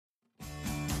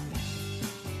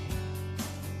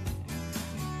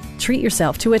Treat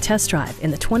yourself to a test drive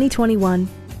in the 2021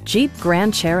 Jeep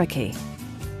Grand Cherokee.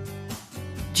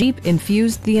 Jeep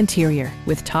infused the interior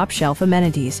with top-shelf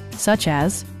amenities such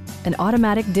as an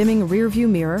automatic dimming rearview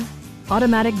mirror,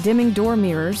 automatic dimming door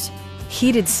mirrors,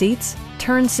 heated seats,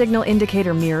 turn signal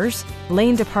indicator mirrors,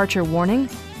 lane departure warning,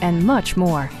 and much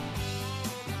more.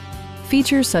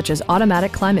 Features such as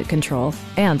automatic climate control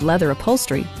and leather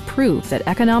upholstery prove that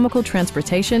economical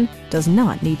transportation does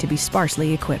not need to be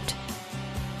sparsely equipped.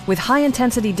 With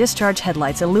high-intensity discharge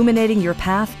headlights illuminating your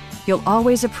path, you'll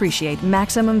always appreciate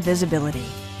maximum visibility.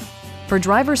 For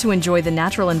drivers who enjoy the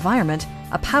natural environment,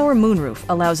 a power moonroof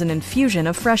allows an infusion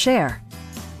of fresh air.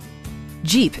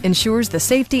 Jeep ensures the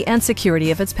safety and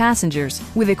security of its passengers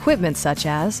with equipment such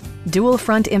as dual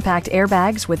front impact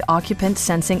airbags with occupant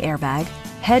sensing airbag,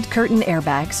 head curtain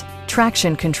airbags,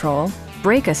 traction control,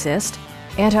 brake assist,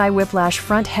 anti-whiplash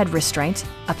front head restraint,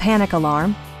 a panic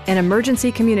alarm, an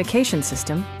emergency communication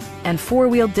system, and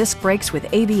four-wheel disc brakes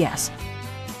with ABS.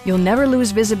 You'll never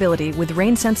lose visibility with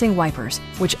rain-sensing wipers,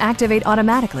 which activate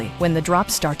automatically when the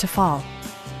drops start to fall.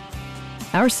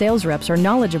 Our sales reps are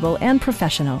knowledgeable and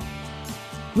professional.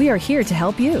 We are here to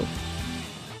help you.